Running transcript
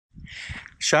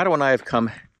Shadow and I have come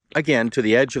again to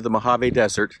the edge of the Mojave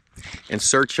Desert in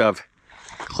search of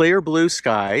clear blue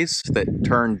skies that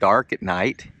turn dark at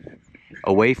night,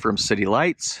 away from city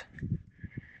lights,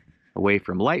 away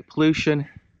from light pollution,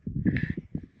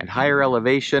 and higher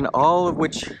elevation, all of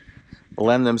which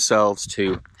lend themselves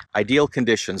to ideal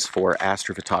conditions for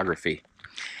astrophotography.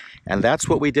 And that's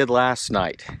what we did last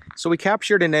night. So we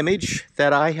captured an image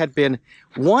that I had been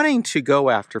wanting to go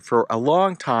after for a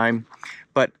long time,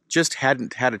 but just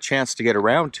hadn't had a chance to get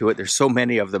around to it. There's so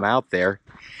many of them out there.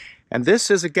 And this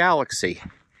is a galaxy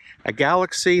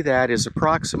that is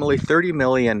approximately 30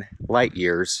 million light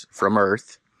years from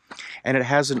Earth, and it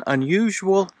has an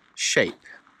unusual shape.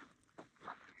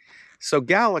 So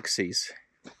galaxies,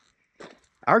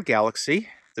 our galaxy,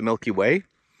 the Milky Way,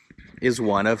 is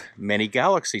one of many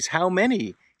galaxies. How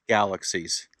many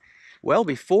galaxies? Well,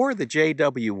 before the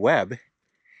JW Webb,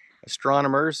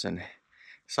 astronomers and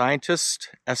scientists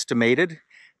estimated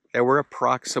there were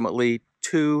approximately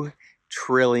 2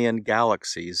 trillion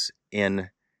galaxies in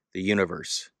the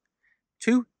universe.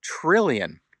 2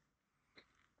 trillion.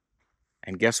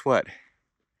 And guess what?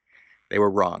 They were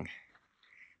wrong.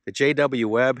 The JW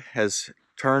Webb has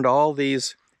turned all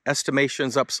these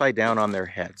estimations upside down on their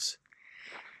heads.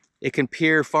 It can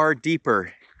peer far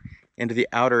deeper into the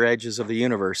outer edges of the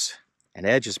universe. And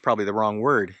edge is probably the wrong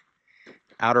word.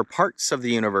 Outer parts of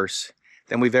the universe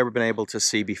than we've ever been able to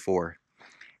see before.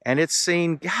 And it's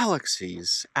seen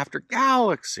galaxies after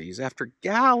galaxies after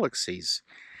galaxies.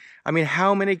 I mean,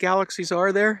 how many galaxies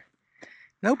are there?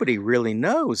 Nobody really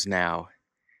knows now.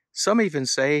 Some even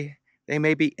say they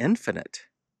may be infinite.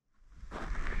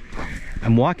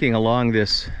 I'm walking along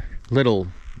this little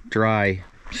dry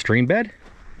stream bed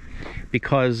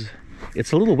because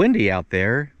it's a little windy out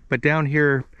there, but down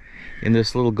here in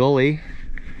this little gully,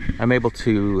 I'm able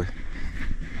to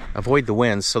avoid the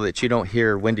winds so that you don't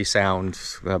hear windy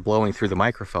sounds blowing through the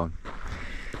microphone.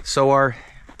 So our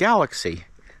galaxy,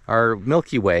 our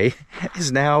Milky Way,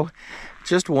 is now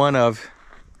just one of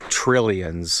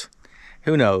trillions.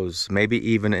 Who knows, maybe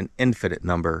even an infinite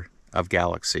number of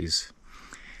galaxies.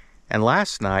 And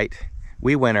last night,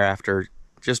 we went after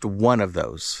just one of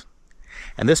those.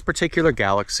 And this particular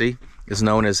galaxy is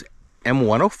known as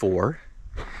M104,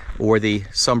 or the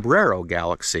Sombrero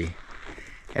Galaxy.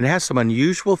 And it has some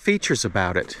unusual features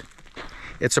about it.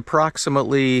 It's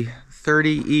approximately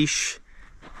 30-ish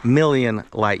million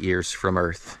light years from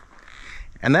Earth.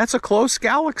 And that's a close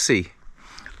galaxy.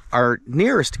 Our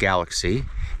nearest galaxy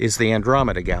is the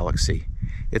Andromeda Galaxy.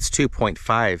 It's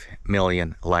 2.5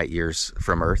 million light years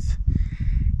from Earth,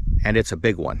 and it's a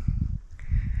big one.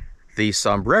 The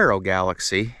Sombrero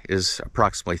Galaxy is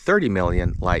approximately 30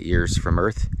 million light years from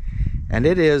Earth, and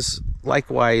it is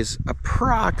likewise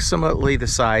approximately the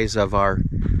size of our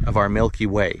Milky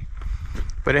Way.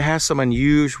 But it has some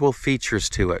unusual features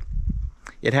to it.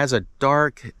 It has a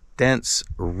dark, dense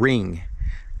ring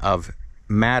of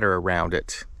matter around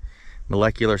it.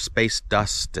 Molecular space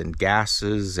dust and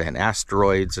gases and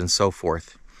asteroids and so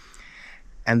forth.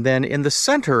 And then in the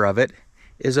center of it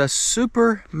is a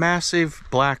supermassive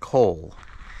black hole.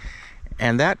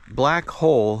 And that black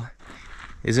hole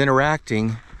is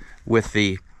interacting with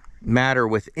the matter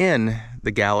within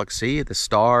the galaxy, the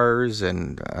stars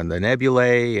and the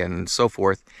nebulae and so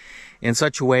forth, in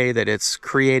such a way that it's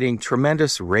creating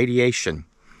tremendous radiation.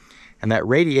 And that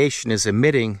radiation is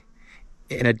emitting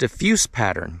in a diffuse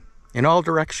pattern in all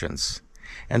directions.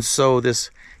 And so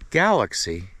this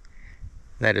galaxy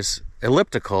that is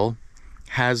elliptical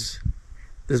has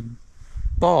this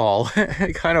ball,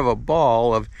 kind of a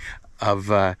ball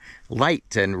of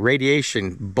light and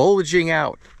radiation bulging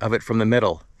out of it from the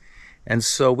middle. And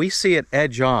so we see it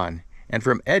edge on, and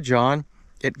from edge on,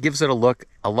 it gives it a look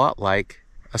a lot like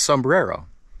a sombrero.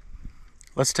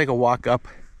 Let's take a walk up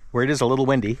where it is a little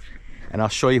windy, and I'll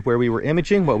show you where we were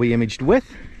imaging, what we imaged with,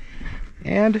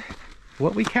 and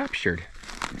what we captured.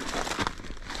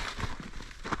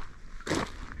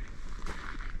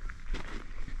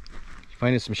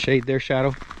 Finding some shade there,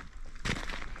 Shadow?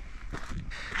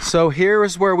 So here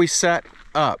is where we set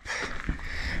up,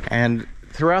 and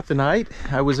throughout the night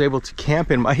I was able to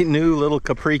camp in my new little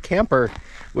Capri camper,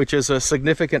 which is a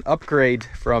significant upgrade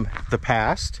from the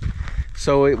past.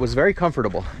 So it was very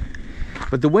comfortable.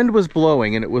 But the wind was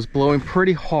blowing, and it was blowing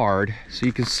pretty hard. So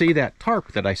you can see that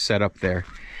tarp that I set up there.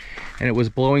 And it was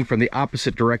blowing from the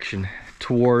opposite direction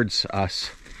towards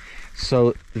us.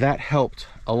 So that helped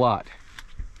a lot.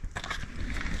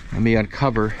 Let me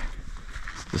uncover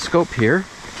the scope here.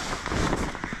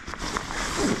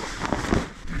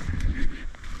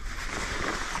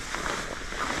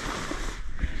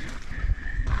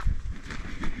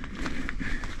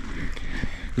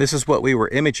 This is what we were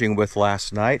imaging with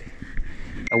last night.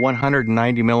 A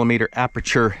 190 millimeter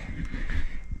aperture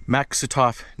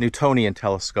Maksutov-Newtonian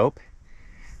telescope.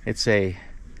 It's a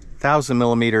 1000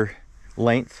 millimeter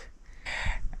length,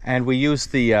 and we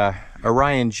used the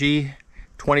Orion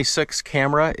G26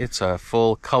 camera. It's a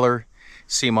full color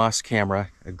CMOS camera,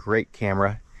 a great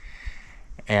camera,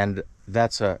 and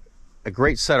that's a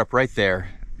great setup right there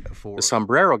for the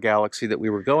Sombrero Galaxy that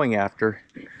we were going after.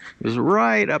 It was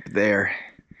right up there,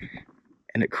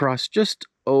 and it crossed just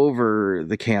over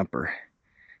the camper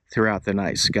throughout the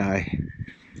night sky.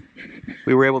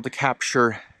 We were able to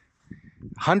capture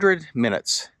 100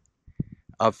 minutes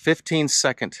of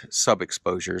 15-second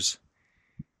sub-exposures,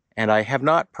 and I have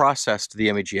not processed the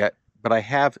image yet, but I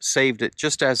have saved it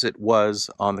just as it was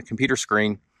on the computer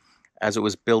screen as it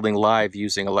was building live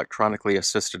using electronically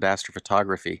assisted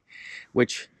astrophotography,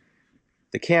 which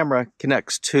the camera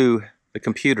connects to the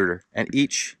computer, and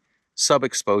each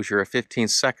sub-exposure of 15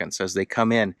 seconds, as they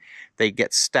come in, they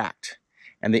get stacked.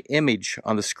 And the image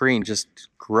on the screen just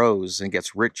grows and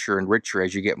gets richer and richer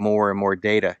as you get more and more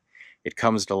data. It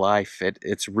comes to life.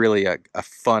 It's really a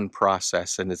fun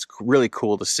process, and it's really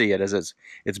cool to see it as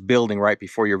it's building right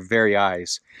before your very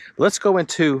eyes. Let's go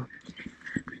into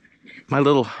my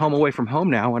little home away from home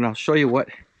now, and I'll show you what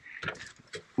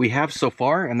we have so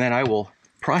far, and then I will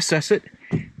process it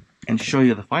and show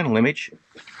you the final image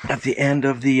at the end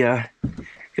of the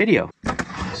video.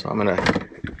 So I'm going to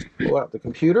pull out the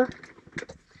computer.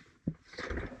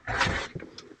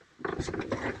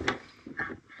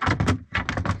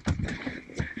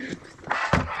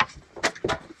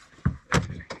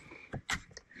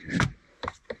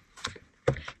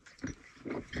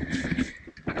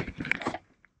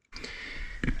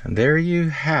 And there you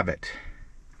have it.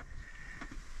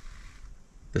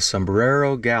 The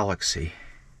Sombrero Galaxy.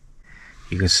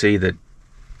 You can see that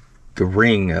the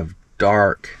ring of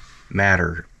dark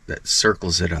matter that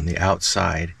circles it on the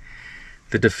outside,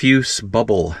 the diffuse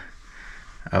bubble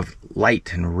of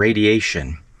light and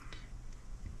radiation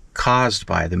caused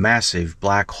by the massive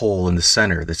black hole in the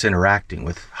center that's interacting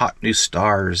with hot new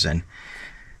stars and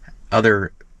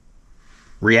other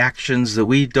reactions that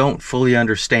we don't fully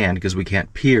understand because we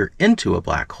can't peer into a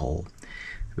black hole.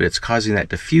 But it's causing that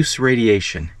diffuse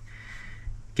radiation,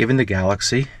 giving the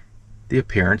galaxy the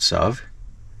appearance of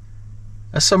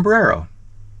a sombrero.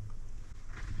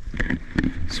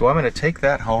 So I'm going to take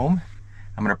that home,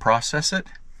 I'm going to process it,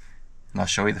 and I'll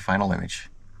show you the final image.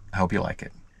 I hope you like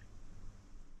it.